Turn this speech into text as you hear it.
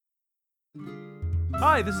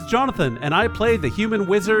Hi, this is Jonathan, and I play the human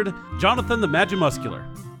wizard, Jonathan the Magimuscular.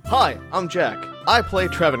 Hi, I'm Jack. I play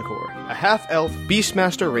Travancore, a half-elf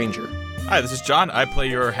Beastmaster Ranger. Hi, this is John. I play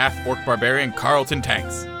your half-orc barbarian, Carlton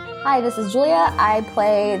Tanks. Hi, this is Julia. I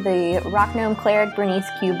play the rock gnome cleric, Bernice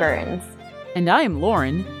Q. Burns. And I am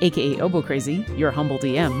Lauren, aka Obo Crazy, your humble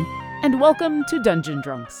DM, and welcome to Dungeon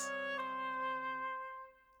Drunks.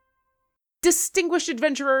 Distinguished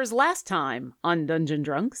adventurers, last time on Dungeon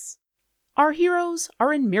Drunks, our heroes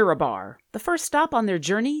are in Mirabar, the first stop on their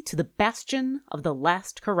journey to the Bastion of the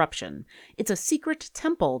Last Corruption. It's a secret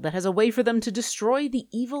temple that has a way for them to destroy the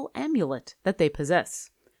evil amulet that they possess.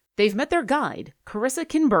 They've met their guide, Carissa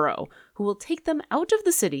Kinborough, who will take them out of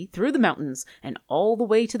the city, through the mountains, and all the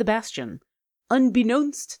way to the Bastion.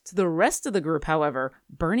 Unbeknownst to the rest of the group, however,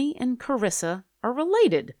 Bernie and Carissa are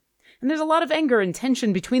related. And there's a lot of anger and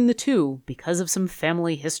tension between the two because of some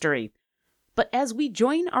family history. But as we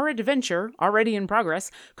join our adventure, already in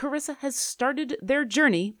progress, Carissa has started their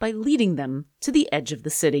journey by leading them to the edge of the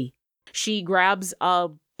city. She grabs a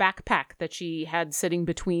backpack that she had sitting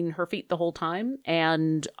between her feet the whole time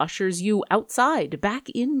and ushers you outside, back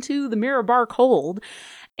into the Mirabar cold,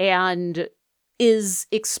 and is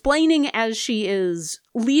explaining as she is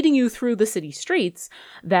leading you through the city streets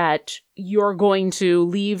that you're going to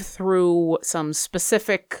leave through some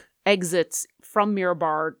specific exits from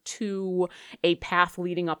Mirabar to a path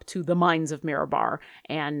leading up to the mines of Mirabar,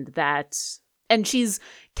 and she's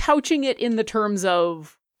couching it in the terms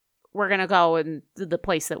of, we're going to go in the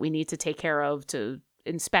place that we need to take care of to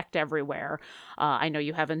inspect everywhere. I know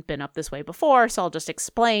you haven't been up this way before, so I'll just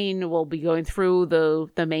explain. We'll be going through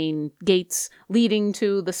the main gates leading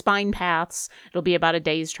to the spine paths. It'll be about a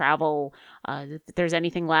day's travel. If there's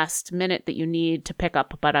anything last minute that you need to pick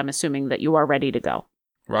up, but I'm assuming that you are ready to go.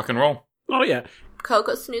 Rock and roll. Oh, yeah.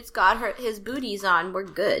 Coco Snoot's got his booties on. We're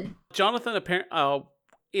good. Jonathan,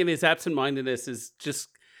 in his absent-mindedness, is just,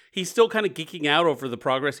 he's still kind of geeking out over the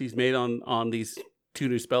progress he's made on these two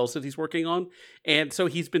new spells that he's working on. And so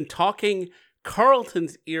he's been talking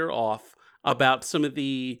Carlton's ear off about some of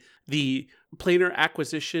the planar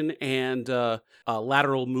acquisition and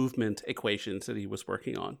lateral movement equations that he was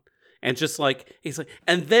working on. And just like, he's like,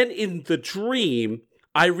 and then in the dream,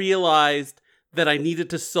 I realized that I needed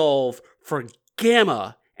to solve for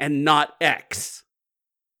gamma and not X.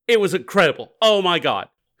 It was incredible. Oh my God.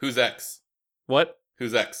 Who's X? What?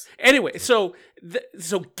 Who's X? Anyway, so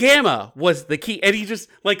gamma was the key, and he just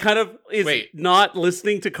like kind of is not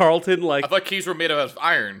listening to Carlton. Like, I thought keys were made out of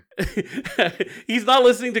iron. He's not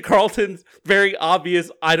listening to Carlton's very obvious,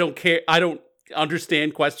 I don't care, I don't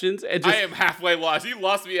understand questions. And just, I am halfway lost. You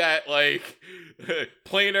lost me at like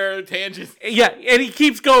planar tangents. Yeah, and he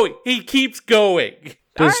keeps going.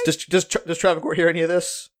 Does Travancore hear any of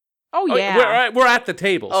this? Oh yeah, we're at the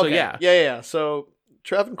table. Okay. So yeah. Yeah. So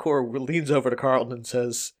Travancore leans over to Carlton and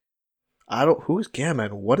says, who's Gamma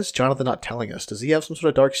and what is Jonathan not telling us? Does he have some sort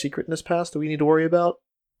of dark secret in his past that we need to worry about?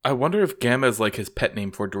 I wonder if Gamma is like his pet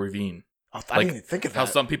name for Dorvine. Oh, I didn't even think of that. How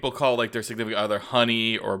some people call like their significant other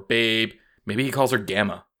Honey or Babe. Maybe he calls her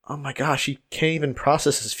Gamma. Oh my gosh, he can't even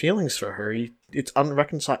process his feelings for her. It's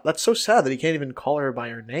unreconcilable. That's so sad that he can't even call her by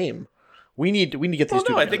her name. We need to get these two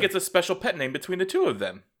together. I think it's a special pet name between the two of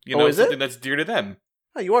them. You know, something that's dear to them.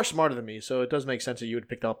 Oh, you are smarter than me, so it does make sense that you would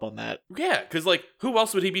pick up on that. Yeah, because like, who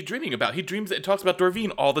else would he be dreaming about? He dreams and talks about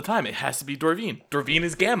Dorvine all the time. It has to be Dorvine. Dorvine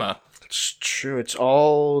is Gamma. It's true. It's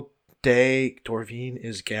all day. Dorvine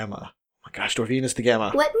is Gamma. Oh my gosh, Dorvine is the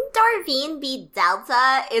Gamma. Wouldn't Dorvine be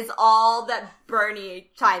Delta is all that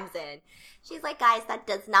Bernie chimes in. She's like, guys, that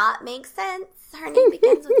does not make sense. Her name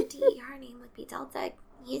begins with a D. Her name would be Delta.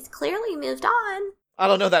 He's clearly moved on. I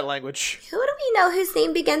don't know that language. Who do we know whose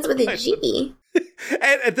name begins with a G?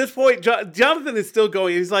 And at this point, Jonathan is still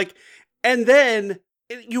going. He's like, and then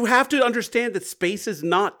you have to understand that space is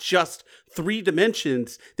not just 3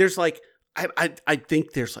 dimensions. There's like, I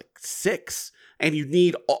think there's like 6, and you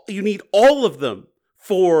need all of them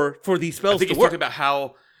for these spells. I think to he's work. talking about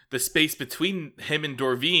how the space between him and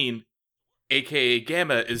Dorvine, aka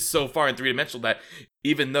Gamma, is so far in 3-dimensional that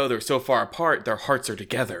even though they're so far apart, their hearts are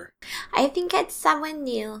together. I think it's someone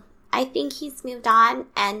new. I think he's moved on,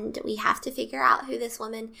 and we have to figure out who this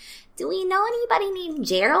woman... Do we know anybody named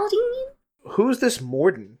Geraldine? Who's this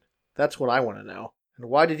Morden? That's what I want to know. And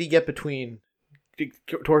why did he get between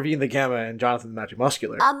Dorvine the Gamma and Jonathan the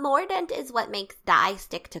Magimuscular? A mordant is what makes dye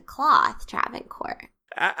stick to cloth, Travancore.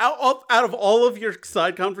 Out of all of your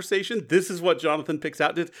side conversation, this is what Jonathan picks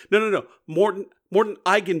out. No. Morton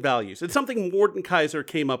eigenvalues. It's something Morton Kaiser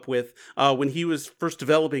came up with when he was first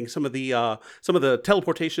developing some of the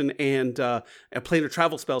teleportation and planar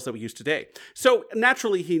travel spells that we use today. So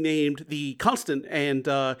naturally, he named the constant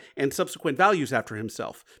and subsequent values after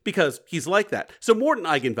himself because he's like that. So Morton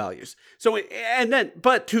eigenvalues.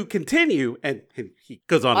 But to continue, and he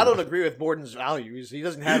goes on. I don't agree with Morton's values. He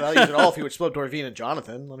doesn't have values at all if he would split Dorvine and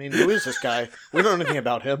Jonathan. I mean, who is this guy? We don't know anything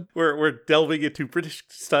about him. We're delving into British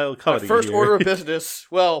style comedy. First here. order of business.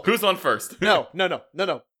 Well, Who's on first? No.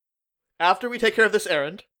 After we take care of this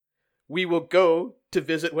errand, we will go to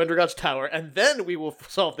visit Wendergod's Tower, and then we will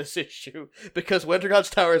solve this issue, because Wendergod's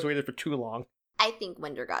Tower has waited for too long. I think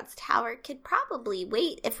Wendergod's Tower could probably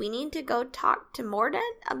wait if we need to go talk to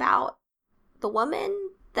Mordant about the woman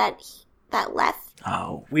that left.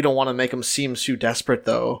 Oh, we don't want to make him seem too desperate,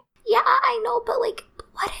 though. Yeah, I know, but like,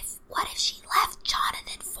 what if she left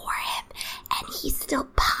Jonathan for him, and he's still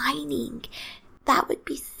pining? That would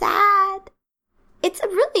be sad. It's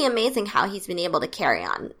really amazing how he's been able to carry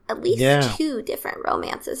on at least 2 different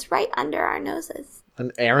romances right under our noses.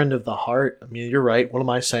 An errand of the heart. I mean, you're right. What am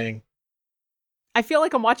I saying? I feel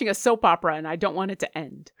like I'm watching a soap opera and I don't want it to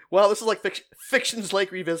end. Well, this is like Fiction's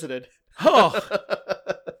Lake Revisited. Oh.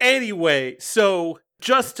 Anyway, so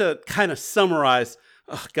just to kind of summarize,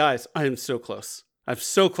 guys, I am so close. I'm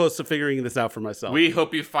so close to figuring this out for myself. We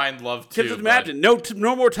hope you find love too. Just imagine,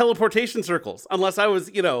 no more teleportation circles, unless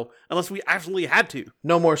we actually had to.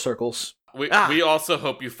 No more circles. We also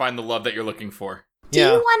hope you find the love that you're looking for. Do you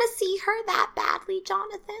want to see her that badly,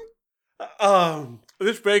 Jonathan?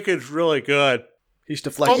 This bacon's really good. He's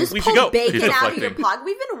deflecting. You just we pulled should go. bacon He's out of deflecting. your plug.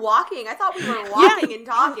 We've been walking. I thought we were walking and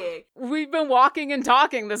talking. We've been walking and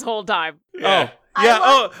talking this whole time. Yeah.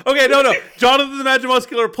 Okay, no. Jonathan the Magic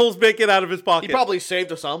Muscular pulls bacon out of his pocket. He probably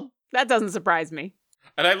saved us some. That doesn't surprise me.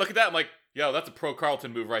 And I look at that, I'm like, yo, that's a pro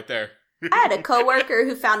Carlton move right there. I had a coworker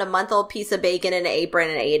who found a month-old piece of bacon in an apron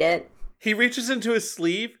and ate it. He reaches into his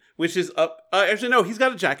sleeve, which is up. Actually, no, he's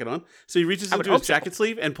got a jacket on. So he reaches into his jacket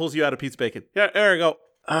sleeve and pulls you out a piece of bacon. Yeah, there you go.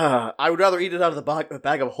 I would rather eat it out of the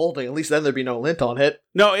bag of holding. At least then there'd be no lint on it.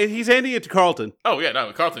 No, he's handing it to Carlton. Oh, yeah,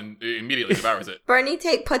 no, Carlton immediately devours it. Bernie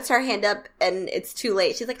puts her hand up and it's too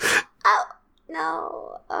late. She's like, oh,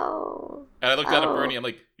 no, oh. And I look down at Bernie, I'm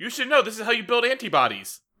like, you should know, this is how you build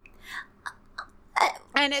antibodies.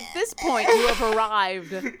 And at this point, you have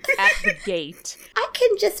arrived at the gate. I can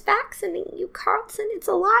just vaccinate you, Carlton. It's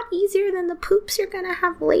a lot easier than the poops you're gonna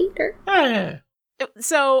have later.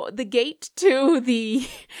 So the gate to the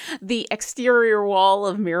exterior wall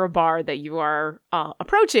of Mirabar that you are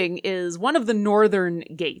approaching is one of the northern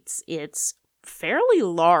gates. It's fairly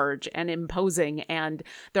large and imposing, and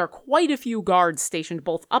there are quite a few guards stationed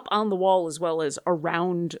both up on the wall as well as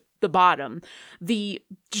around the bottom. The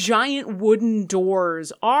giant wooden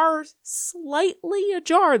doors are slightly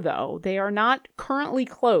ajar, though. They are not currently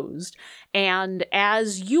closed. And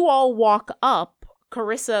as you all walk up,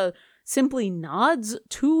 Carissa simply nods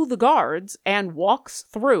to the guards and walks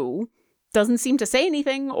through. Doesn't seem to say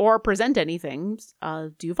anything or present anything.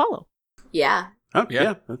 Do you follow? Yeah. Oh, Yeah.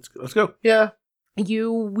 yeah. Let's go. Yeah.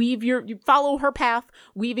 You follow her path,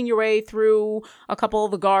 weaving your way through a couple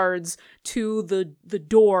of the guards to the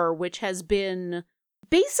door, which has been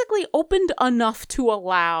basically opened enough to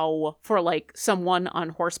allow for like someone on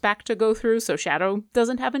horseback to go through, so Shadow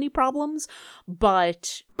doesn't have any problems.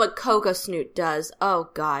 But Coco Snoot does. Oh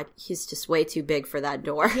god, he's just way too big for that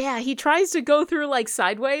door. yeah, he tries to go through like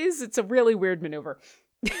sideways. It's a really weird maneuver.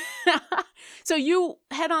 So you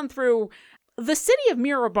head on through. The city of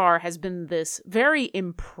Mirabar has been this very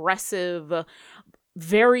impressive,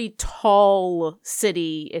 very tall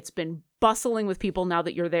city. It's been bustling with people now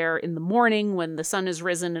that you're there in the morning when the sun has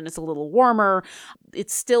risen and it's a little warmer.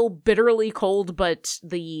 It's still bitterly cold, but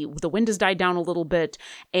the wind has died down a little bit,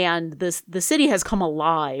 and the city has come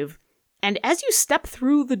alive. And as you step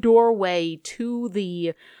through the doorway to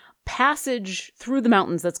the passage through the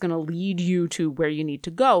mountains that's going to lead you to where you need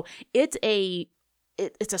to go, it's a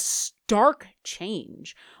stark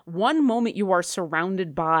change. One moment you are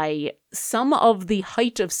surrounded by some of the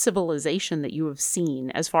height of civilization that you have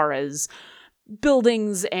seen as far as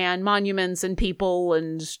buildings and monuments and people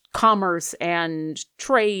and commerce and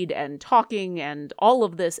trade and talking and all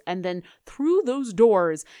of this. And then through those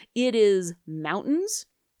doors, it is mountains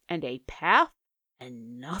and a path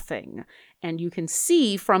and nothing. And you can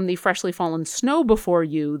see from the freshly fallen snow before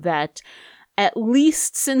you that at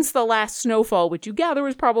least since the last snowfall, which you gather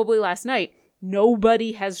was probably last night,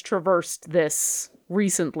 nobody has traversed this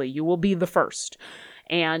recently. You will be the first.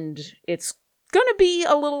 And it's going to be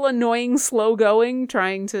a little annoying, slow going,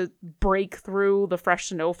 trying to break through the fresh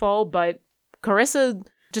snowfall. But Carissa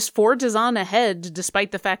just forges on ahead,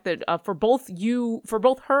 despite the fact that for both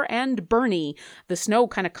her and Bernie, the snow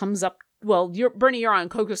kind of comes up. Well, Bernie, you're on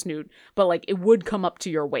Cocosnoot, but like it would come up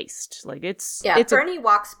to your waist. Like it's Bernie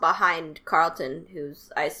walks behind Carlton,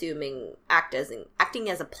 who's I assuming acting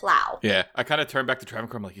as a plow. Yeah, I kind of turn back to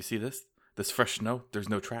Travancore. I'm like, you see this fresh snow? There's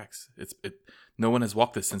no tracks. No one has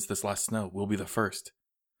walked this since this last snow. We'll be the first.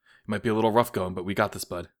 It might be a little rough going, but we got this,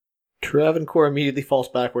 bud. Travancore immediately falls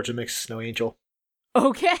backwards and makes a snow angel.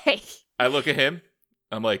 Okay. I look at him.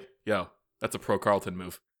 I'm like, yo, that's a pro Carlton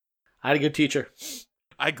move. I had a good teacher.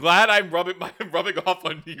 I'm glad I'm rubbing off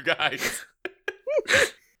on you guys.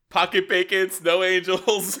 Pocket bacon, snow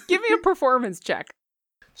angels. Give me a performance check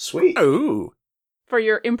Sweet. Ooh. for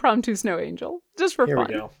your impromptu snow angel, just for Here fun.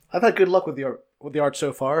 we go. I've had good luck with the art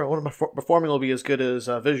so far. One of my performing will be as good as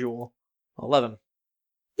visual. 11.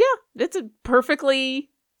 Yeah, it's a perfectly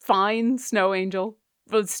fine snow angel,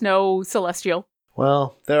 snow celestial.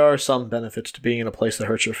 Well, there are some benefits to being in a place that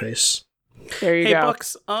hurts your face. There you Hey, go.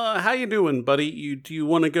 Bucks, how you doing, buddy? Do you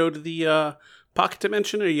want to go to the pocket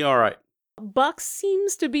dimension, or are you all right? Bucks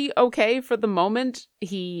seems to be okay for the moment.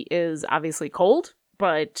 He is obviously cold,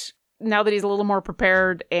 but now that he's a little more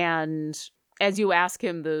prepared, and as you ask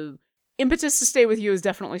him, the impetus to stay with you is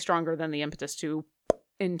definitely stronger than the impetus to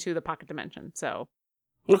into the pocket dimension. So,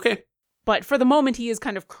 Okay. but for the moment, he is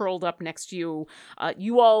kind of curled up next to you.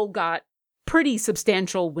 You all got pretty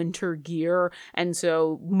substantial winter gear, and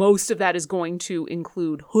so most of that is going to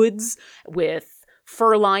include hoods with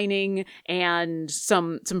fur lining and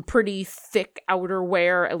some pretty thick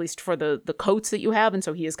outerwear, at least for the coats that you have, and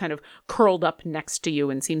so he is kind of curled up next to you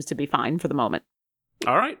and seems to be fine for the moment.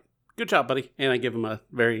 All right. Good job, buddy. And I give him a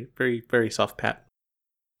very, very, very soft pat.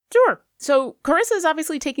 Sure. So Carissa is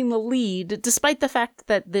obviously taking the lead, despite the fact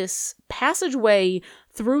that this passageway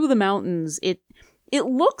through the mountains, it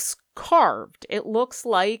looks carved. It looks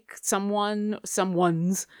like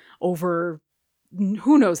someone's over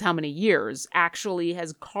who knows how many years actually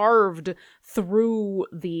has carved through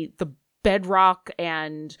the bedrock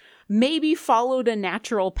and maybe followed a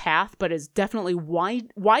natural path, but has definitely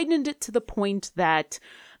widened it to the point that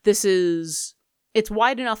it's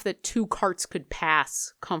wide enough that two carts could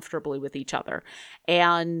pass comfortably with each other.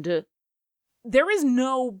 And there is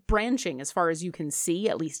no branching as far as you can see,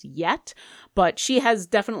 at least yet, but she has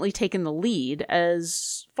definitely taken the lead.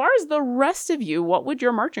 As far as the rest of you, what would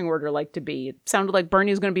your marching order like to be? It sounded like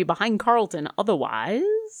Bernie was going to be behind Carlton. Otherwise,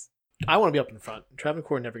 I want to be up in front.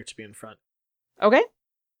 Travancore never gets to be in front. okay.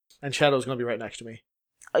 And Shadow's going to be right next to me.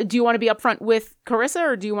 Do you want to be up front with Carissa,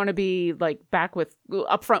 or do you want to be like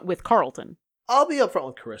up front with Carlton? I'll be up front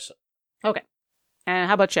with Carissa. Okay. And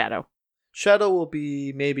how about Shadow? Shadow will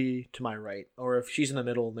be maybe to my right, or if she's in the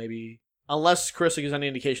middle, maybe. Unless Carissa gives any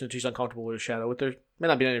indication that she's uncomfortable with Shadow, but there may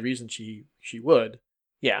not be any reason she would.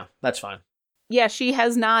 Yeah, that's fine. Yeah, she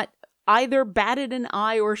has not either batted an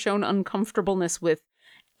eye or shown uncomfortableness with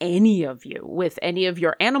any of you, with any of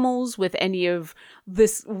your animals, with any of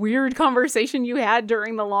this weird conversation you had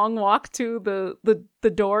during the long walk to the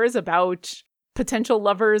doors about potential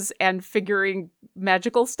lovers and figuring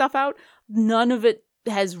magical stuff out. None of it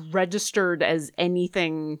has registered as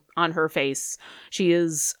anything on her face. She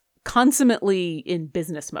is consummately in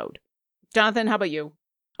business mode. Jonathan, how about you?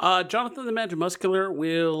 Jonathan the Magimuscular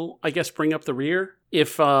will, I guess, bring up the rear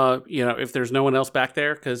if there's no one else back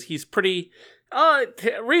there, because he's pretty.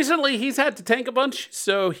 Recently he's had to tank a bunch,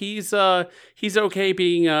 so he's okay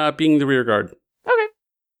being the rear guard. Okay.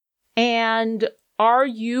 And are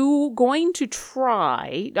you going to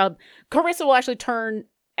try? Carissa will actually turn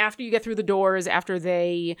after you get through the doors, after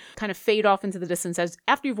they kind of fade off into the distance,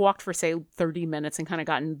 after you've walked for, say, 30 minutes and kind of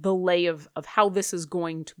gotten the lay of how this is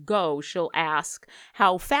going to go, she'll ask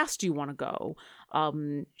how fast you want to go.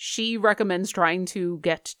 She recommends trying to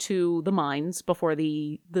get to the mines before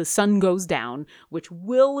the sun goes down, which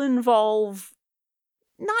will involve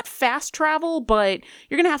not fast travel, but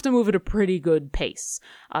you're going to have to move at a pretty good pace.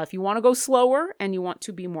 If you want to go slower and you want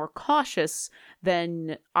to be more cautious,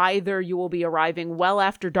 then either you will be arriving well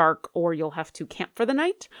after dark, or you'll have to camp for the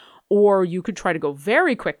night, or you could try to go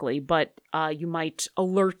very quickly, but you might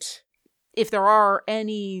alert if there are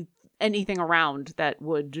anything around that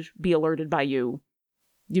would be alerted by you.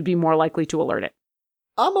 You'd be more likely to alert it.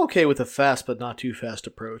 I'm okay with a fast but not too fast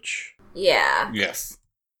approach. Yeah. Yes.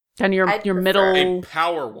 And your I'd prefer middle. A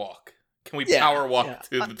power walk. Can we Yeah, power walk yeah. to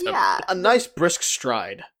the temple? Yeah. A nice brisk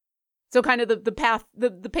stride. So kind of the path,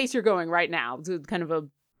 the pace you're going right now. So kind of a.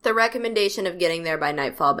 The recommendation of getting there by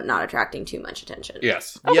nightfall but not attracting too much attention.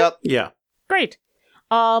 Yes. Yep. Yeah. Great.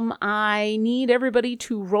 I need everybody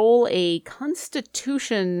to roll a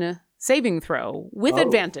Constitution saving throw with Oh.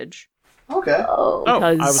 advantage. Okay. Oh,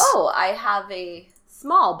 Because I have a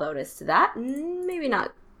small bonus to that. Maybe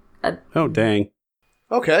not. Oh, dang.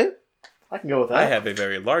 Okay. I can go with that. I have a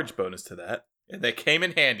very large bonus to that, and they came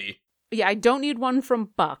in handy. yeah, I don't need one from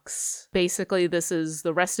Bucks. Basically, this is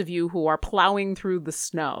the rest of you who are plowing through the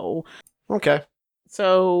snow. Okay.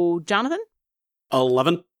 So, Jonathan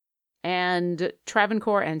 11. and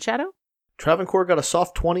Travancore and Shadow Travancore got a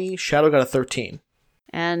soft 20, Shadow got a 13.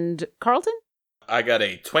 and Carlton, I got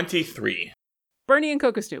a 23. Bernie and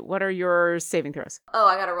Kokosnoot. What are your saving throws? Oh,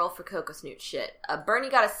 I gotta roll for Coco Snoot. Shit. Bernie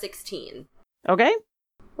got a 16. Okay,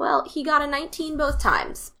 Well, he got a 19 both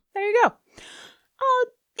times. there you go.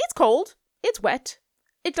 It's cold. It's wet.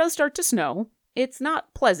 It does start to snow. It's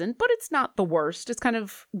not pleasant, but it's not the worst. It's kind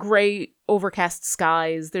of gray, overcast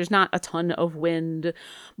skies. There's not a ton of wind.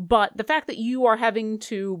 But the fact that you are having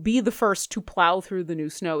to be the first to plow through the new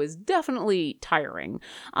snow is definitely tiring.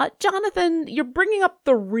 Jonathan, you're bringing up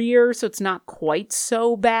the rear, so it's not quite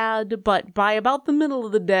so bad. But by about the middle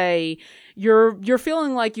of the day, you're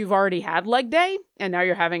feeling like you've already had leg day, and now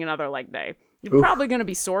you're having another leg day. You're probably going to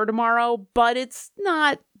be sore tomorrow, but it's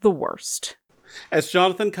not the worst. As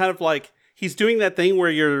Jonathan kind of like, he's doing that thing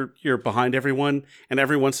where you're behind everyone, and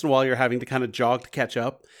every once in a while you're having to kind of jog to catch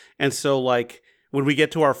up. And so, like, when we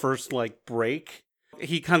get to our first, like, break,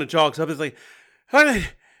 he kind of jogs up. It's like, I'm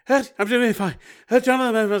doing fine.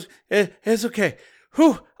 Jonathan, it's okay.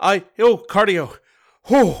 Cardio.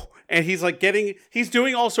 Whew. And he's like he's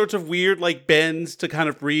doing all sorts of weird like bends to kind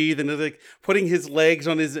of breathe, and like putting his legs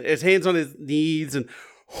on his hands on his knees, and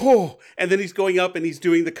and then he's going up and he's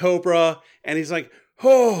doing the cobra, and he's like,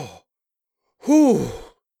 man.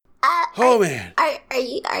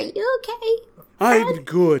 Are you okay? I'm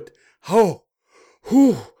good. I'll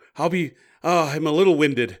be, I'm a little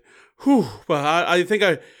winded. But I think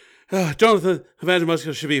Jonathan, Amanda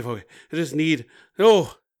Muscular should be okay. I just need a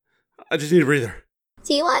breather.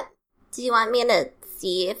 Do you want me to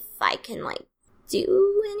see if I can, like,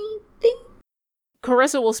 do anything?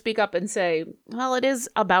 Carissa will speak up and say, well, it is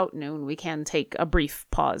about noon. We can take a brief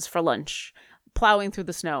pause for lunch. Plowing through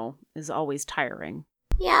the snow is always tiring.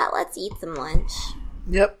 Yeah, let's eat some lunch.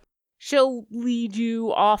 Yep. She'll lead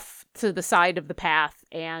you off to the side of the path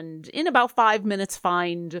and in about 5 minutes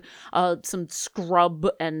find some scrub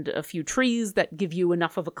and a few trees that give you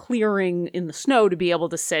enough of a clearing in the snow to be able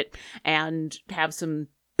to sit and have some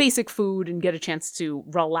basic food and get a chance to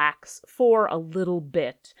relax for a little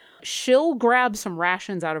bit. She'll grab some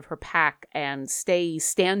rations out of her pack and stay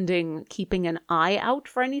standing, keeping an eye out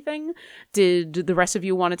for anything. Did the rest of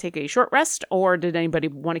you want to take a short rest, or did anybody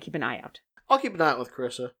want to keep an eye out? I'll keep an eye out with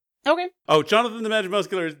Carissa. Okay. Oh, Jonathan the Magic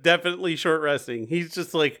Muscular is definitely short resting. He's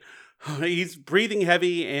just like, he's breathing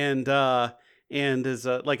heavy and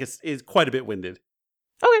is quite a bit winded.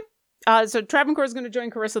 Okay. So Travancore is going to join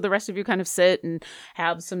Carissa. The rest of you kind of sit and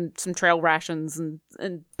have some trail rations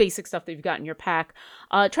and basic stuff that you've got in your pack.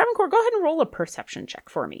 Travancore, go ahead and roll a perception check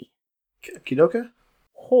for me. Kidoka?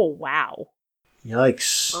 Oh, wow.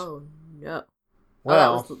 Yikes. Oh, no.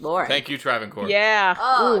 Well, that was Lauren. Thank you, Travancore. Yeah.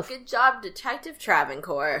 Oh, Oof. good job, Detective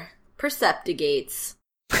Travancore. Perceptigates.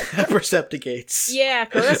 Perceptigates. Yeah,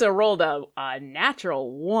 Carissa rolled a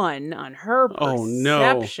natural 1 on her Oh,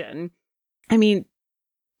 no. perception. I mean,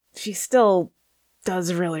 she still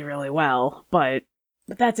does really, really well, but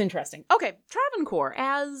that's interesting. Okay, Travancore,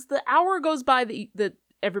 as the hour goes by that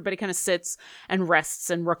everybody kind of sits and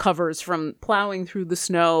rests and recovers from plowing through the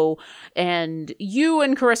snow, and you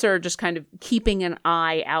and Carissa are just kind of keeping an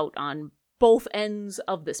eye out on both ends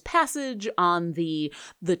of this passage, on the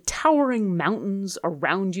towering mountains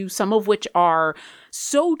around you, some of which are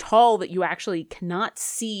so tall that you actually cannot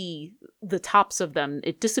see the tops of them.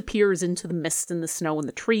 It disappears into the mist and the snow and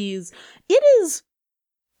the trees. It is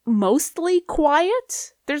mostly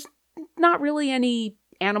quiet. There's not really any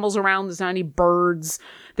animals around. There's not any birds.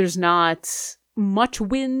 There's not much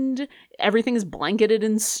wind. Everything is blanketed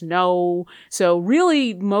in snow. So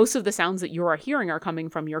really, most of the sounds that you are hearing are coming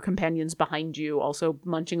from your companions behind you, also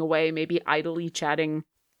munching away, maybe idly chatting.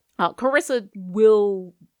 Carissa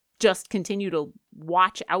will just continue to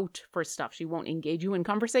watch out for stuff. She won't engage you in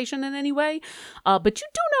conversation in any way. But you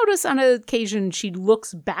do notice on occasion she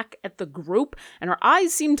looks back at the group, and her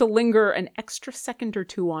eyes seem to linger an extra second or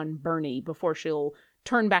two on Bernie before she'll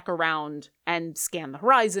turn back around and scan the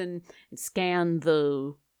horizon and scan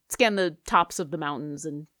the tops of the mountains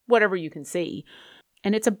and whatever you can see.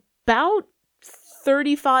 And it's about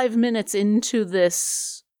 35 minutes into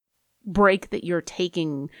this break that you're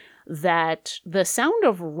taking that the sound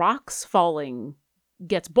of rocks falling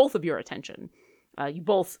gets both of your attention. You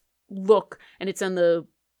both look, and it's in the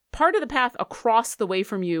part of the path across the way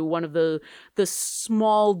from you, one of the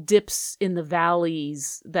small dips in the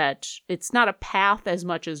valleys that it's not a path as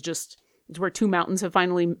much as just it's where two mountains have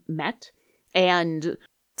finally met, and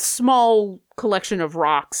small collection of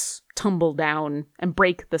rocks tumble down and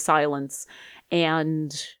break the silence,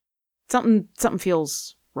 and something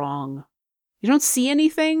feels wrong. You don't see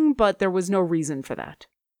anything, but there was no reason for that.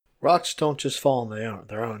 Rocks don't just fall on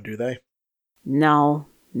their own, do they? No,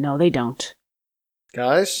 they don't.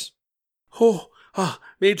 Guys?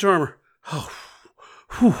 Mage armor.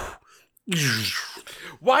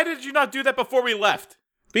 Why did you not do that before we left?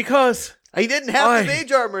 Because I didn't have the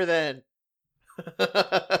mage armor then.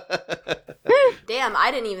 Damn,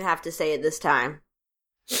 I didn't even have to say it this time.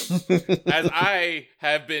 As I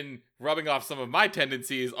have been rubbing off some of my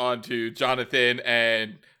tendencies onto Jonathan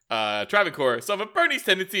and Travancore, some of Bernie's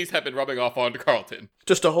tendencies have been rubbing off onto Carlton.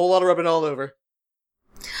 Just a whole lot of rubbing all over.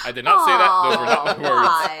 I did not say that. Those were not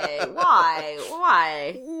my words.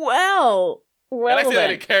 Why? Well, And I say then.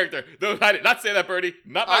 that in character. No, I did not say that, Bernie.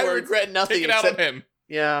 Not my I words. regret nothing Take it out on him.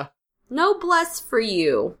 Yeah. Noblesse for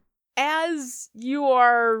you. As you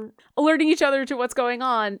are alerting each other to what's going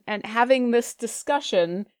on and having this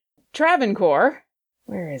discussion, Travancore,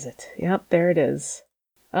 where is it? Yep, there it is.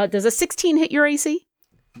 Does a 16 hit your AC?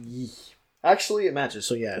 Actually, it matches,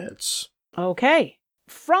 so yeah, it's... Okay.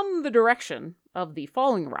 From the direction of the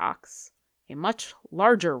falling rocks, a much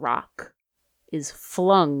larger rock is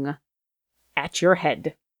flung at your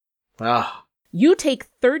head. Ah. You take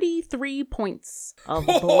 33 points of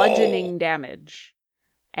bludgeoning damage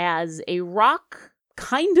as a rock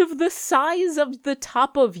kind of the size of the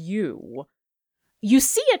top of you. You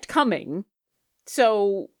see it coming,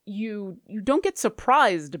 so you don't get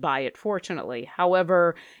surprised by it, fortunately.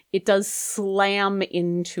 However, it does slam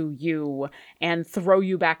into you and throw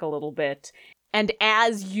you back a little bit. And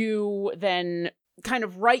as you then kind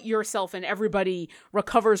of right yourself and everybody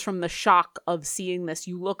recovers from the shock of seeing this,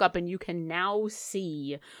 you look up and you can now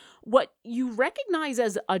see what you recognize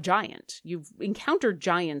as a giant. You've encountered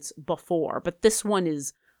giants before, but this one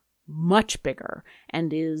is much bigger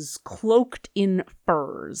and is cloaked in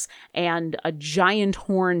furs and a giant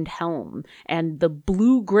horned helm, and the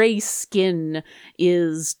blue-gray skin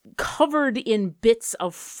is covered in bits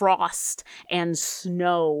of frost and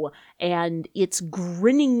snow, and it's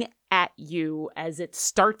grinning at you as it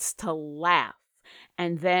starts to laugh.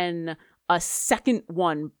 And then a second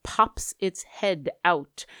one pops its head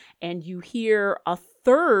out, and you hear a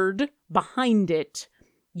third behind it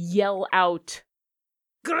yell out,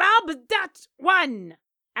 "Grab that one!"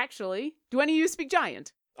 Actually, do any of you speak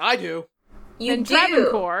giant? I do. You Then do.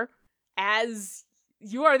 Travancore, as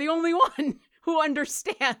you are the only one who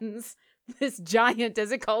understands this giant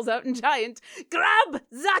as it calls out in giant, "Grab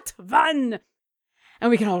that one!" And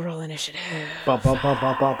we can all roll initiative. Bum, bum, bum,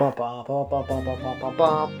 bum, bum, bum, bum, bum, bum, bum, bum, bum,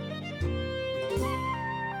 bum.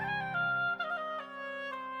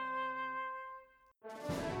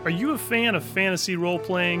 Are you a fan of fantasy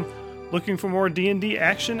role-playing? Looking for more D&D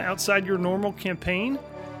action outside your normal campaign?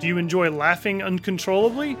 Do you enjoy laughing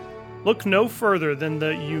uncontrollably? Look no further than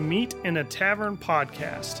the You Meet in a Tavern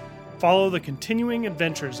podcast. Follow the continuing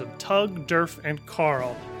adventures of Tug, Durf, and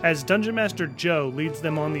Carl as Dungeon Master Joe leads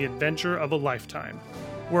them on the adventure of a lifetime.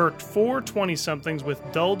 We're 4 20-somethings with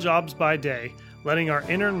dull jobs by day, letting our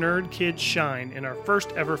inner nerd kids shine in our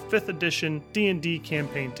first ever 5th edition D&D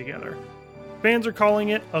campaign together. Fans are calling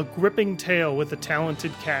it a gripping tale with a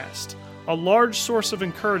talented cast, a large source of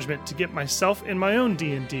encouragement to get myself in my own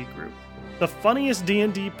D&D group, the funniest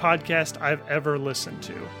D&D podcast I've ever listened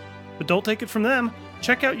to. But don't take it from them.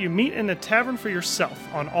 Check out You Meet in a Tavern for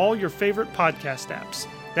yourself on all your favorite podcast apps.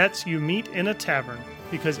 That's You Meet in a Tavern,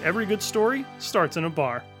 because every good story starts in a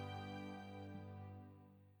bar.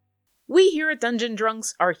 We here at Dungeon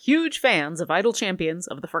Drunks are huge fans of Idle Champions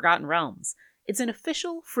of the Forgotten Realms. It's an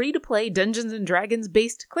official, free-to-play Dungeons &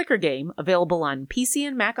 Dragons-based clicker game available on PC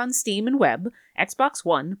and Mac on Steam and web, Xbox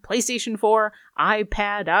One, PlayStation 4,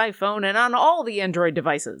 iPad, iPhone, and on all the Android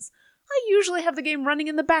devices. I usually have the game running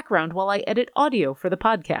in the background while I edit audio for the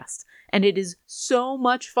podcast, and it is so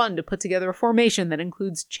much fun to put together a formation that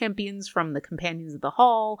includes champions from the Companions of the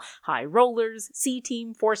Hall, High Rollers,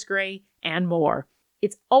 C-Team, Force Grey, and more.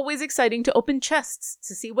 It's always exciting to open chests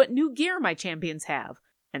to see what new gear my champions have.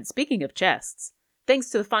 And speaking of chests, thanks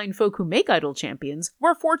to the fine folk who make Idle Champions,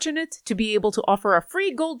 we're fortunate to be able to offer a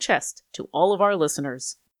free gold chest to all of our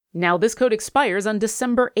listeners. Now, this code expires on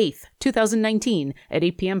December 8th, 2019 at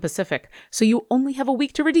 8 p.m. Pacific, so you only have a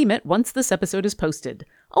week to redeem it once this episode is posted.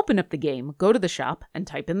 Open up the game, go to the shop, and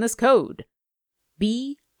type in this code.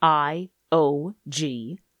 BIOGLOOP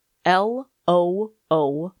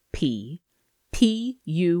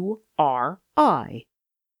PURI.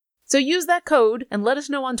 So use that code and let us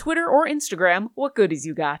know on Twitter or Instagram what goodies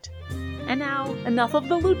you got. And now, enough of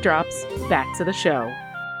the loot drops, back to the show.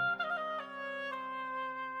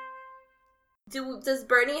 Does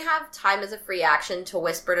Bernie have time as a free action to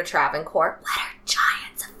whisper to Travancore, "What are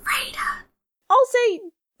giants afraid of?"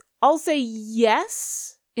 I'll say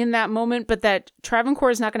yes in that moment, but that Travancore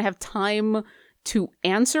is not going to have time to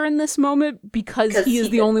answer in this moment because he is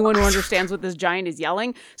the only one who understands what this giant is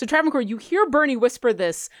yelling. So Travancore, you hear Bernie whisper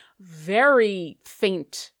this very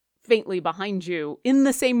faintly behind you in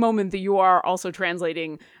the same moment that you are also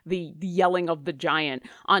translating the yelling of the giant.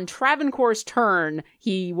 On Travancore's turn,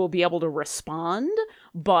 he will be able to respond,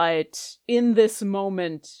 but in this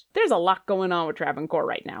moment, there's a lot going on with Travancore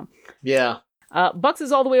right now. Yeah. Bucks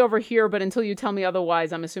is all the way over here, but until you tell me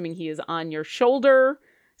otherwise, I'm assuming he is on your shoulder.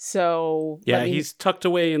 So yeah, he's tucked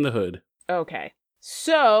away in the hood. Okay.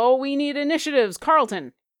 So we need initiatives.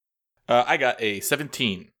 Carlton. I got a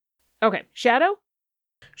 17. Okay. Shadow?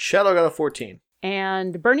 Shadow got a 14.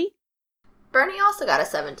 And Bernie? Bernie also got a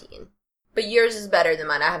 17. But yours is better than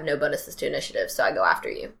mine. I have no bonuses to initiative, so I go after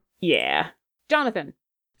you. Yeah. Jonathan?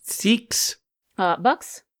 6.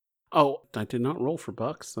 Bucks? Oh, I did not roll for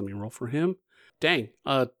Bucks. Let me roll for him. Dang.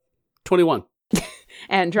 21.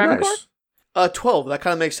 And Travancore? Nice. 12. That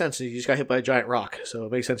kind of makes sense. He just got hit by a giant rock, so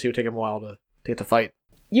it makes sense he would take him a while to get the fight.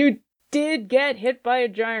 You did get hit by a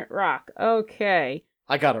giant rock. Okay.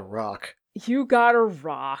 I got a rock. You got a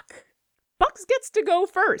rock. Bucks gets to go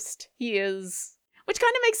first. He is... Which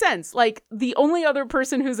kind of makes sense. Like, the only other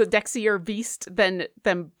person who's a dexier beast than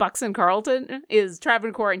Bucks and Carlton is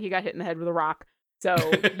Travancore, and he got hit in the head with a rock. So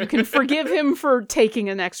you can forgive him for taking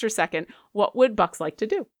an extra second. What would Bucks like to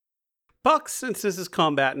do? Bucks, since this is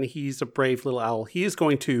combat and he's a brave little owl, he is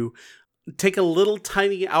going to take a little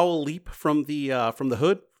tiny owl leap from the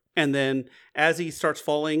hood, and then as he starts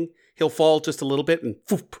falling, he'll fall just a little bit, and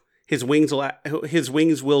whoop, his wings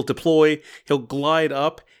will deploy. He'll glide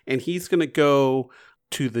up, and he's going to go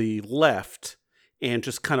to the left and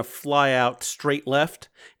just kind of fly out straight left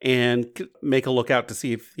and make a lookout to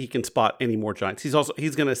see if he can spot any more giants. He's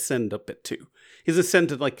going to ascend a bit too. He's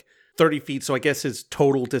ascended like 30 feet, so I guess his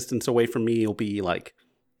total distance away from me will be like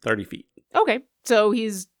 30 feet. Okay, so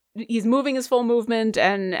he's moving his full movement,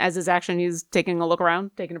 and as his action, he's taking a look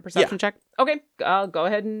around, taking a perception check. Okay, go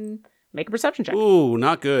ahead and make a perception check. Ooh,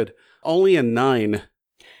 not good. Only a 9.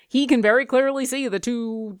 He can very clearly see the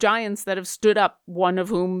two giants that have stood up, one of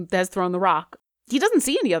whom has thrown the rock. He doesn't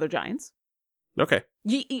see any other giants. Okay.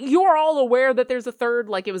 You're all aware that there's a third,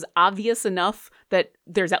 like it was obvious enough that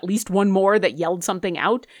there's at least one more that yelled something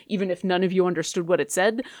out, even if none of you understood what it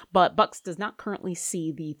said, but Bucks does not currently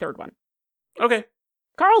see the third one. Okay.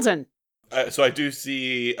 Carlton! So I do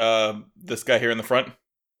see this guy here in the front.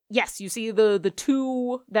 Yes, you see the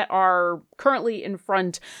two that are currently in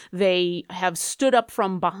front. They have stood up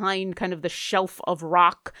from behind kind of the shelf of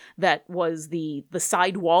rock that was the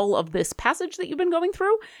side wall of this passage that you've been going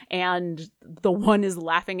through, and the one is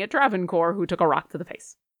laughing at Travancore, who took a rock to the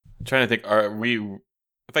face. I'm trying to think,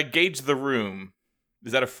 if I gauge the room,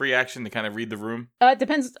 is that a free action to kind of read the room? It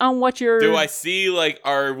depends on what you're... Do I see, like,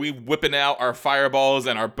 are we whipping out our fireballs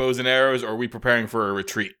and our bows and arrows, or are we preparing for a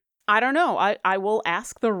retreat? I don't know. I will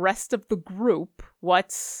ask the rest of the group,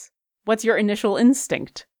 what's your initial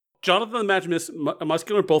instinct? Jonathan the Magimus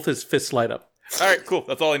Muscular, both his fists light up. All right, cool.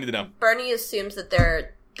 That's all I need to know. Bernie assumes that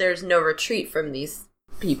there's no retreat from these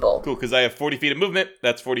people. Cool, because I have 40 feet of movement.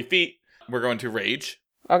 That's 40 feet. We're going to rage.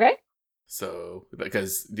 Okay. So,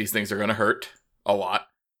 because these things are going to hurt a lot.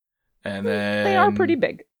 And then... They are pretty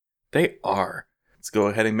big. They are. Let's go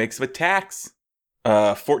ahead and make some attacks.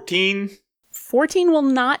 14... 14 will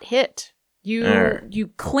not hit.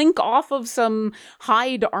 You clink off of some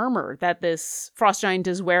hide armor that this frost giant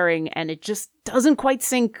is wearing, and it just doesn't quite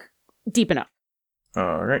sink deep enough.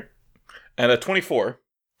 All right. And a 24.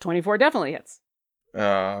 24 definitely hits.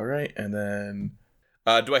 All right. And then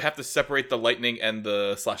do I have to separate the lightning and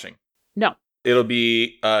the slashing? No. It'll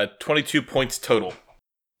be 22 points total.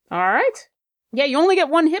 All right. Yeah, you only get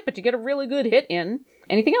one hit, but you get a really good hit in.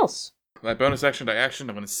 Anything else? My bonus action to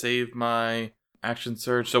action, I'm going to save my action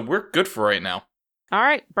surge. So we're good for right now. All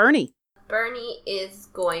right, Bernie. Bernie is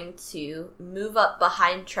going to move up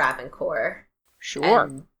behind Travancore. Sure.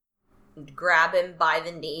 And grab him by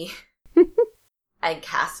the knee. And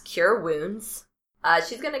cast Cure Wounds.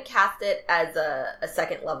 She's going to cast it as a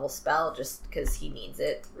second level spell just because he needs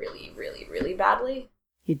it really, really, really badly.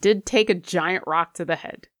 He did take a giant rock to the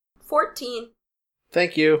head. 14.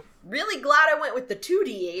 Thank you. Really glad I went with the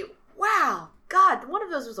 2d8. Wow, God, one of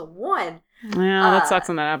those was a 1. Yeah, that sucks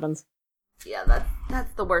when that happens. Yeah,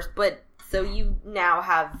 that's the worst. But So you now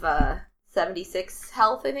have 76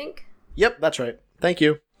 health, I think? Yep, that's right. Thank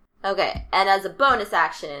you. Okay, and as a bonus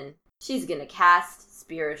action, she's gonna cast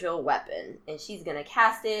Spiritual Weapon. And she's gonna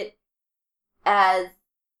cast it as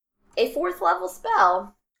a 4th level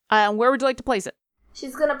spell. Where would you like to place it?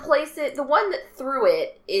 She's gonna place it, the one that threw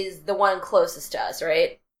it is the one closest to us,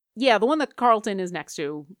 right? Yeah, the one that Carlton is next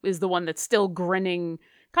to is the one that's still grinning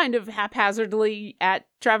kind of haphazardly at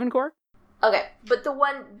Travancore. Okay, but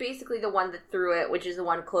basically the one that threw it, which is the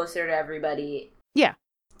one closer to everybody. Yeah.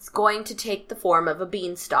 It's going to take the form of a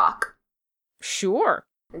beanstalk. Sure.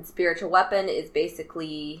 And Spiritual Weapon is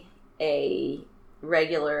basically a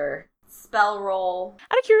regular spell roll.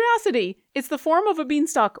 Out of curiosity, it's the form of a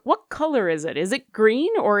beanstalk. What color is it? Is it green,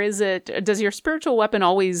 or does your spiritual weapon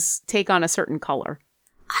always take on a certain color?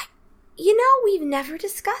 We've never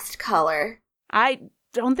discussed color. I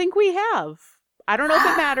don't think we have. I don't know if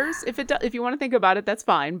it matters. If you want to think about it, that's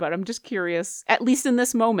fine. But I'm just curious. At least in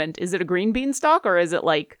this moment, is it a green beanstalk, or is it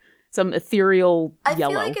like some ethereal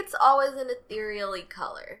yellow? I feel like it's always an ethereal-y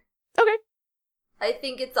color. Okay. I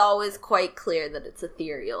think it's always quite clear that it's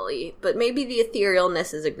ethereal-y, but maybe the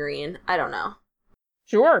etherealness is a green. I don't know.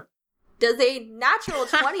 Sure. Does a natural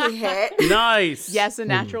 20 hit? Nice. Yes, a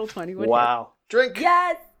natural 20 would hit. Wow. Drink.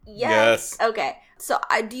 Yes. Okay. So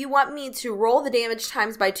do you want me to roll the damage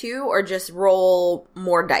times by 2 or just roll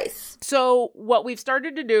more dice? So what we've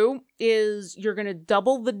started to do is you're going to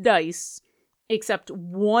double the dice, except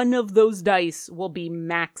one of those dice will be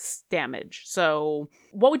max damage. So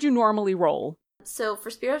what would you normally roll? So for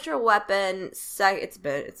Spiritual Weapon, it's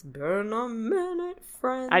been a minute,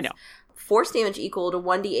 friends. I know. Force damage equal to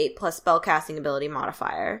 1d8 plus spellcasting ability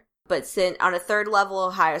modifier. But on a 3rd level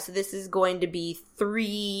or higher, so this is going to be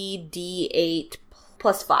 3d8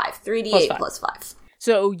 plus 5. 3d8 plus 5.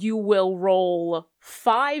 So you will roll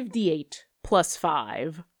 5d8 plus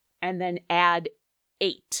 5, and then add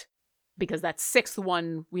 8. Because that 6th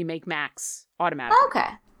one we make max automatically. Okay.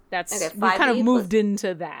 We kind of moved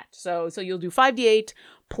into that. So you'll do 5d8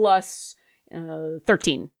 plus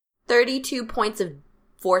 13. 32 points of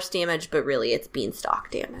force damage, but really it's beanstalk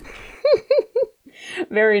damage.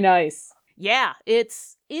 Very nice. Yeah,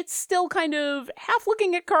 it's still kind of half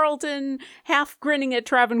looking at Carlton, half grinning at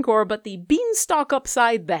Travancore, but the beanstalk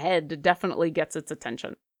upside the head definitely gets its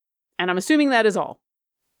attention. And I'm assuming that is all.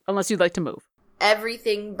 Unless you'd like to move.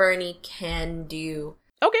 Everything Bernie can do.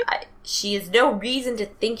 Okay. She has no reason to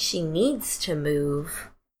think she needs to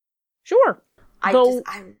move. Sure. I'm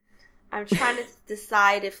trying to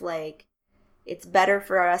decide if, like, it's better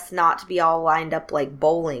for us not to be all lined up like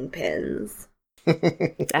bowling pins.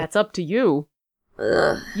 That's up to you.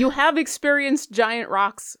 Ugh. You have experienced giant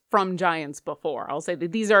rocks from giants before. I'll say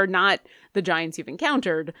that these are not the giants you've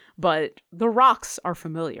encountered, but the rocks are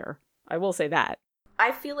familiar. I will say that.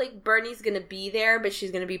 I feel like Bernie's gonna be there, but she's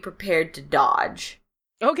gonna be prepared to dodge.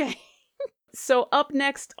 Okay. So up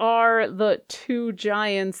next are the 2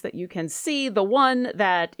 giants that you can see. The one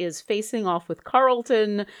that is facing off with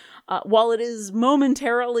Carlton, while it is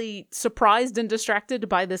momentarily surprised and distracted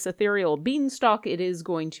by this ethereal beanstalk, it is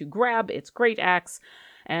going to grab its great axe,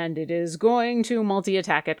 and it is going to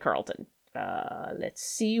multi-attack at Carlton. Let's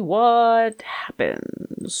see what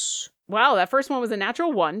happens. Wow, that first one was a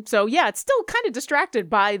natural 1. So yeah, it's still kind of distracted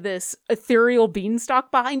by this ethereal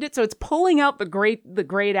beanstalk behind it. So it's pulling out the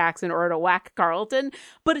great axe in order to whack Carlton,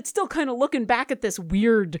 but it's still kind of looking back at this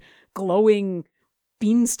weird glowing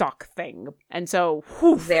beanstalk thing. And so,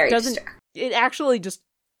 it actually just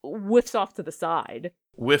whiffs off to the side.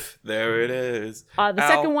 Whiff, there it is. The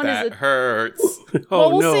second one that is hurts.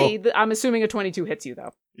 Well, we'll see. I'm assuming a 22 hits you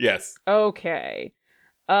though. Yes. Okay.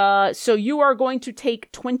 So you are going to take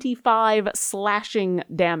 25 slashing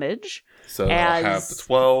damage. So I'll have the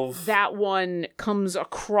 12. That one comes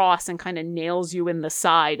across and kind of nails you in the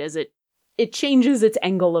side as it changes its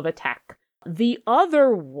angle of attack. The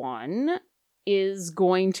other one is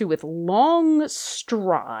going to, with long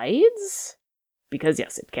strides, because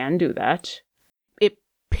yes, it can do that, it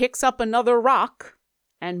picks up another rock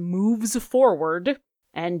and moves forward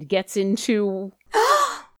and gets into...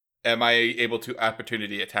 Am I able to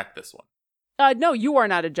opportunity attack this one? No, you are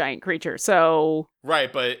not a giant creature, so...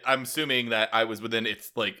 Right, but I'm assuming that I was within,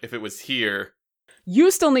 it's like, if it was here...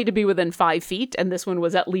 You still need to be within 5 feet, and this one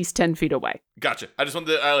was at least 10 feet away. Gotcha. I just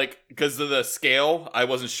wanted to, because of the scale, I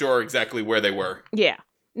wasn't sure exactly where they were. Yeah.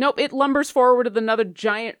 Nope, it lumbers forward with another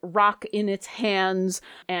giant rock in its hands,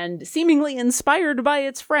 and seemingly inspired by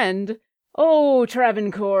its friend. Oh,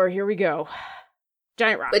 Travancore, here we go.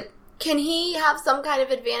 Giant rock. But can he have some kind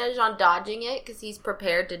of advantage on dodging it, because he's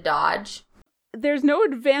prepared to dodge? there's no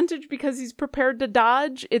advantage because he's prepared to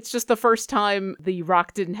dodge. It's just the first time the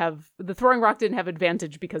throwing rock didn't have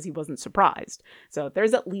advantage because he wasn't surprised. So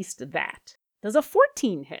there's at least that. Does a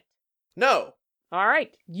 14 hit? No. All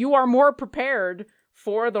right. You are more prepared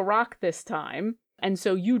for the rock this time. And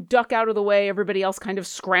so you duck out of the way. Everybody else kind of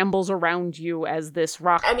scrambles around you as this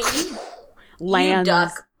rock lands. You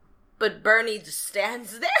duck, but Bernie just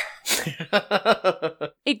stands there.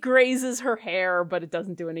 It grazes her hair, but it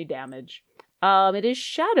doesn't do any damage. It is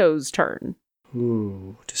Shadow's turn.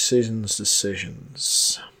 Ooh, decisions.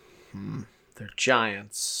 They're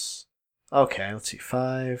giants. Okay, let's see.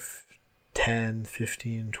 5, 10,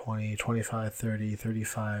 15, 20, 25, 30,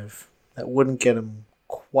 35. That wouldn't get him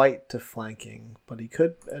quite to flanking, but he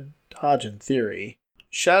could dodge in theory.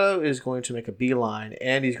 Shadow is going to make a beeline,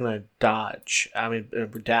 and he's going to dodge.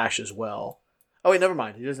 Dash as well. Oh, wait, never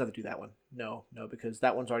mind. He doesn't have to do that one. No, because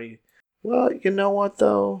that one's already... Well, you know what,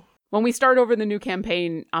 though? When we start over the new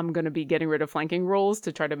campaign, I'm going to be getting rid of flanking rules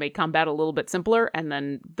to try to make combat a little bit simpler, and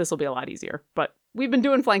then this will be a lot easier. But we've been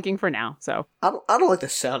doing flanking for now, so... I don't like the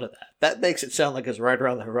sound of that. That makes it sound like it's right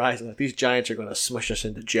around the horizon. Like these giants are going to smush us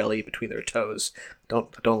into jelly between their toes.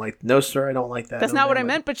 Don't like... No, sir, I don't like that. That's not what I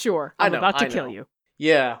meant, but sure. I'm about to kill you.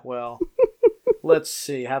 Yeah, well... Let's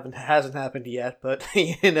see. Hasn't happened yet, but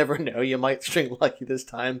you never know. You might string lucky this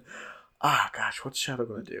time. Gosh, what's Shadow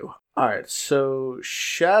going to do? Alright, so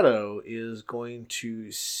Shadow is going to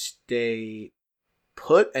stay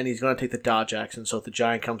put, and he's going to take the dodge action, so if the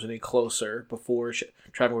giant comes any closer before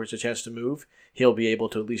Travancore has a chance to move, he'll be able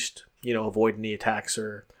to at least, avoid any attacks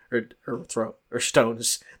or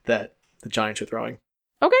stones that the giants are throwing.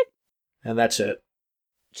 Okay. And that's it.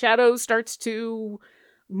 Shadow starts to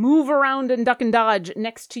move around and duck and dodge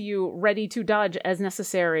next to you, ready to dodge as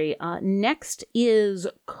necessary. Next is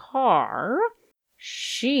Car.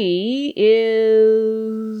 She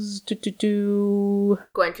is...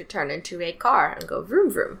 Going to turn into a car and go vroom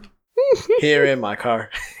vroom. Here in my car.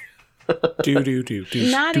 Not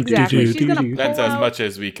exactly. She's going to pull That's out... as much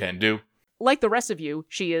as we can do. Like the rest of you,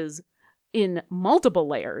 she is in multiple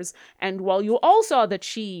layers, and while you all saw that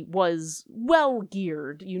she was well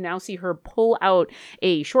geared, you now see her pull out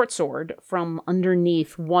a short sword from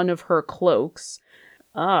underneath one of her cloaks.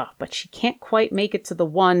 But she can't quite make it to the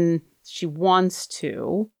one she wants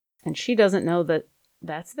to, and she doesn't know that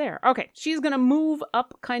that's there. Okay, she's gonna move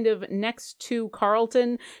up kind of next to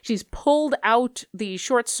Carlton. She's pulled out the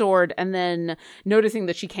short sword, and then noticing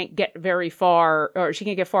that she can't get very far, or she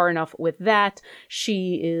can't get far enough with that,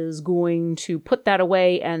 she is going to put that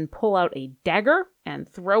away and pull out a dagger and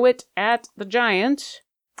throw it at the giant.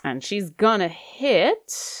 And she's gonna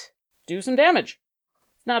do some damage.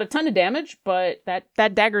 Not a ton of damage, but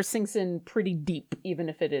that dagger sinks in pretty deep, even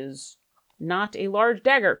if it is not a large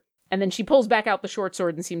dagger. And then she pulls back out the short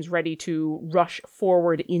sword and seems ready to rush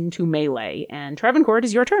forward into melee. And Travancore, it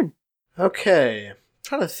is your turn. Okay. I'm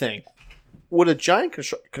trying to think. Would a giant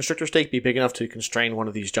constrictor snake be big enough to constrain one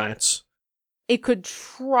of these giants? It could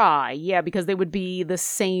try, yeah, because they would be the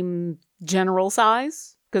same general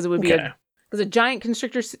size. Because it would be because a giant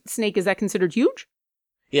constrictor snake, is that considered huge?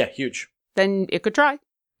 Yeah, huge. Then it could try.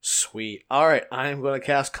 Sweet. All right, I am going to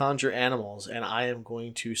cast Conjure Animals, and I am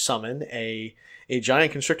going to summon a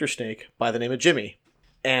giant constrictor snake by the name of Jimmy.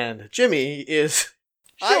 And Jimmy is...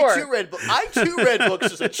 Sure. I too read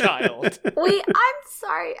books as a child. Wait, I'm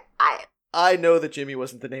sorry. I know that Jimmy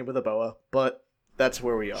wasn't the name of the boa, but that's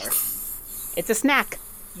where we are. It's a snack.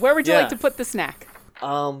 Where would you like to put the snack?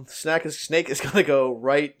 Snake is going to go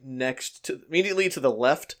right immediately to the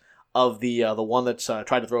left of the one that's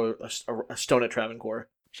tried to throw a stone at Travancore.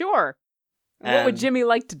 Sure. What would Jimmy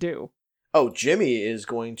like to do? Oh, Jimmy is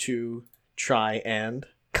going to try and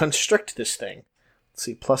constrict this thing. Let's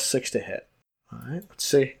see, +6 to hit. All right, let's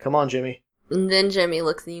see. Come on, Jimmy. And then Jimmy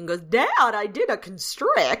looks at you and goes, Dad, I did a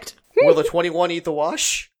constrict. Will the 21 eat the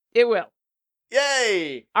wash? It will.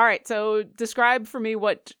 Yay! All right, so describe for me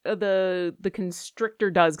what the constrictor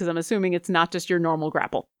does, because I'm assuming it's not just your normal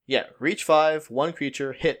grapple. Yeah, reach 5, one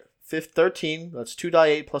creature, hit 13, that's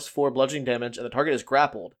 2d8 plus 4 bludgeoning damage, and the target is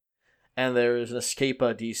grappled. And there is an escape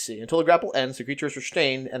DC. Until the grapple ends, the creature is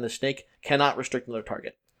restrained, and the snake cannot restrict another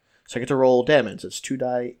target. So I get to roll damage. It's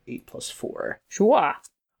 2d8 plus 4. Sure.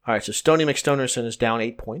 Alright, so Stony McStonerson is down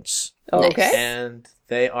 8 points. Okay. And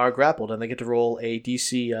they are grappled, and they get to roll a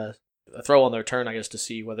DC, a throw on their turn, I guess, to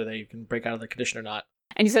see whether they can break out of the condition or not.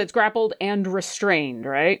 And you said it's grappled and restrained,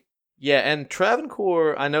 right? Yeah, and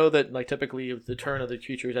Travancore, I know that typically the turn of the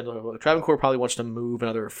creatures, Travancore probably wants to move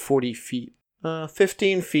another 40 feet,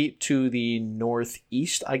 15 feet to the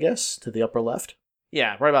northeast, I guess, to the upper left.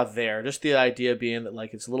 Yeah, right about there. Just the idea being that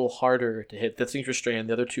it's a little harder to hit. That thing's restrained.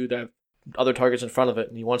 The other two that other targets in front of it,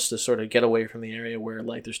 and he wants to sort of get away from the area where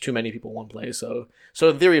like there's too many people in one place. So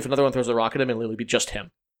in theory, if another one throws a rock at him, it'll literally be just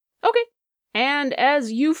him. Okay. And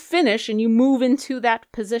as you finish and you move into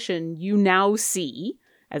that position, you now see,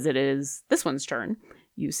 as it is this one's turn,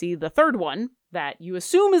 you see the third one that you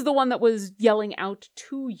assume is the one that was yelling out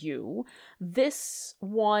to you. This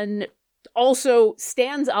one also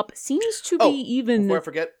stands up, seems to be even... Before I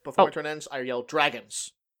forget, before my turn ends, I yell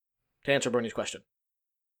dragons to answer Bernie's question.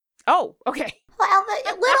 Oh, okay. Well,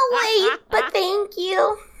 a little late, but thank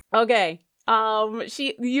you. Okay.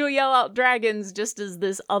 You yell out dragons just as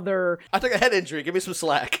this other... I took a head injury. Give me some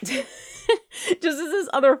slack. Just as this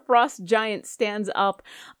other frost giant stands up.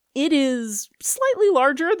 It is slightly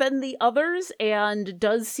larger than the others and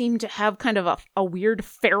does seem to have kind of a weird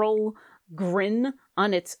feral grin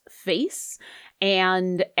on its face.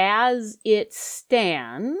 And as it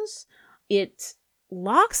stands, it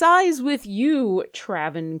locks eyes with you,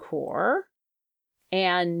 Travancore.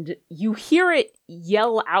 And you hear it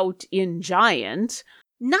yell out in Giant,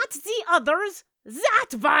 "Not the others,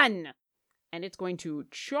 that one!" And it's going to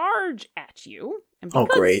charge at you. And because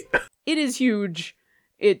great. It is huge.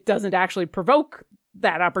 It doesn't actually provoke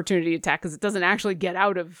that opportunity attack because it doesn't actually get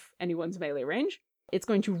out of anyone's melee range. It's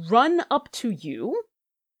going to run up to you.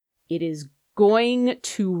 It is going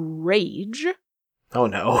to rage. Oh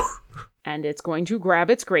no. And it's going to grab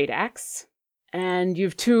its great axe. And you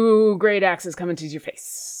have 2 great axes coming to your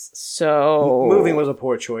face. So... Moving was a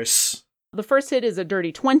poor choice. The first hit is a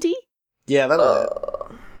dirty 20. Yeah, that'll hit.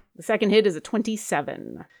 The second hit is a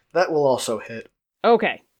 27. That will also hit.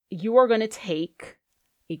 Okay. You are going to take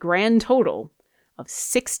a grand total of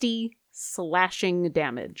 60 slashing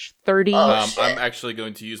damage. 30... I'm actually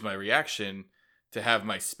going to use my reaction to have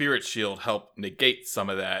my spirit shield help negate some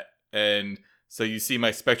of that. And so you see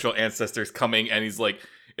my spectral ancestors coming, and he's like...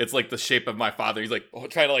 It's like the shape of my father. He's like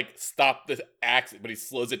trying to like stop the axe, but he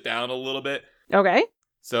slows it down a little bit. Okay.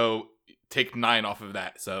 So take 9 off of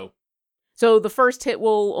that. So the first hit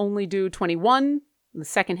will only do 21. And the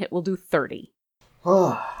second hit will do 30.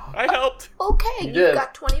 I helped. Okay, you've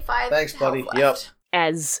got 25. Thanks, buddy. Left. Yep.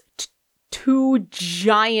 As 2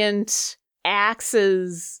 giant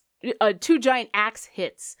axes, 2 giant axe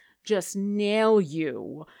hits just nail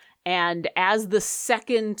you. And as the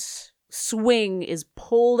second swing is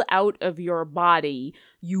pulled out of your body,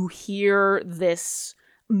 you hear this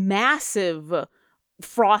massive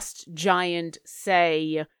frost giant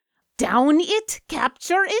say, "Down it,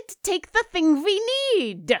 capture it, take the thing we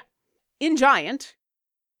need," in Giant.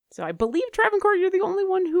 So I believe, Travancore, you're the only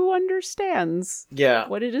one who understands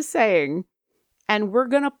what it is saying. And we're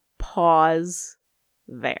going to pause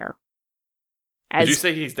there. Did you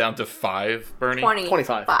say he's down to 5, Bernie?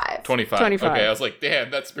 25. 25. Okay, I was like,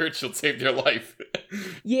 damn, that spirit shield saved your life.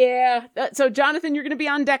 Yeah. So, Jonathan, you're going to be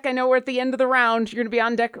on deck. I know we're at the end of the round. You're going to be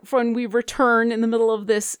on deck when we return in the middle of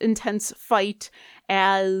this intense fight.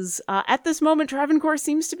 As at this moment, Travancore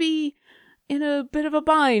seems to be in a bit of a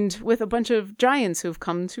bind with a bunch of giants who've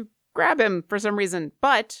come to grab him for some reason.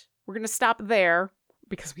 But we're going to stop there,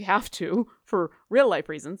 because we have to, for real life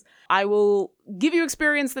reasons. I will give you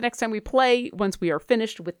experience the next time we play, once we are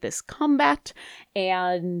finished with this combat.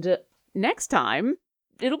 And next time,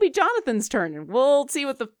 it'll be Jonathan's turn. And we'll see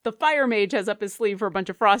what the fire mage has up his sleeve for a bunch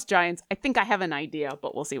of frost giants. I think I have an idea,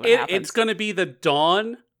 but we'll see what happens. It's going to be the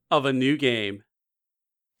dawn of a new game.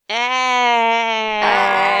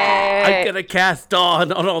 I'm going to cast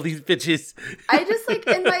Dawn on all these bitches. I just, like,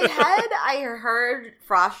 in my head, I heard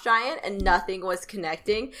Frost Giant and nothing was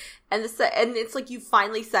connecting. And it's like you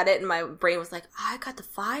finally said it and my brain was like, I got the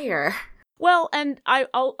fire. Well, and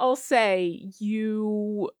I'll say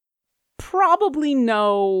you probably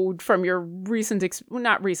know from your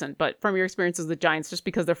not recent, but from your experiences with giants, just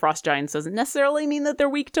because they're frost giants doesn't necessarily mean that they're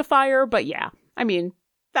weak to fire. But yeah, I mean,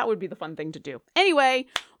 that would be the fun thing to do. Anyway,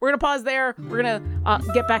 we're going to pause there. We're going to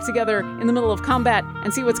get back together in the middle of combat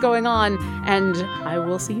and see what's going on. And I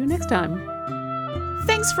will see you next time.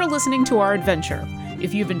 Thanks for listening to our adventure.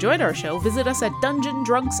 If you've enjoyed our show, visit us at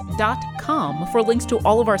dungeondrunks.com for links to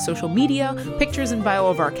all of our social media, pictures and bio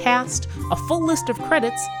of our cast, a full list of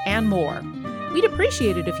credits, and more. We'd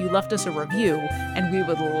appreciate it if you left us a review, and we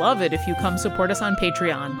would love it if you come support us on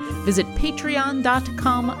Patreon. Visit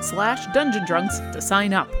patreon.com/dungeondrunks to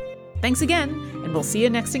sign up. Thanks again, and we'll see you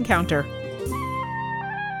next encounter.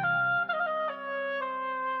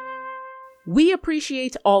 We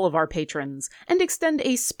appreciate all of our patrons, and extend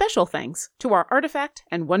a special thanks to our Artifact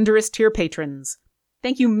and Wondrous tier patrons.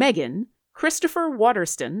 Thank you Megan, Christopher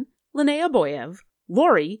Waterston, Linnea Boyev,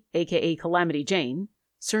 Lori, aka Calamity Jane,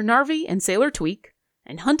 Sir Narvi and Sailor Tweak,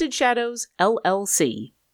 and Hunted Shadows, LLC.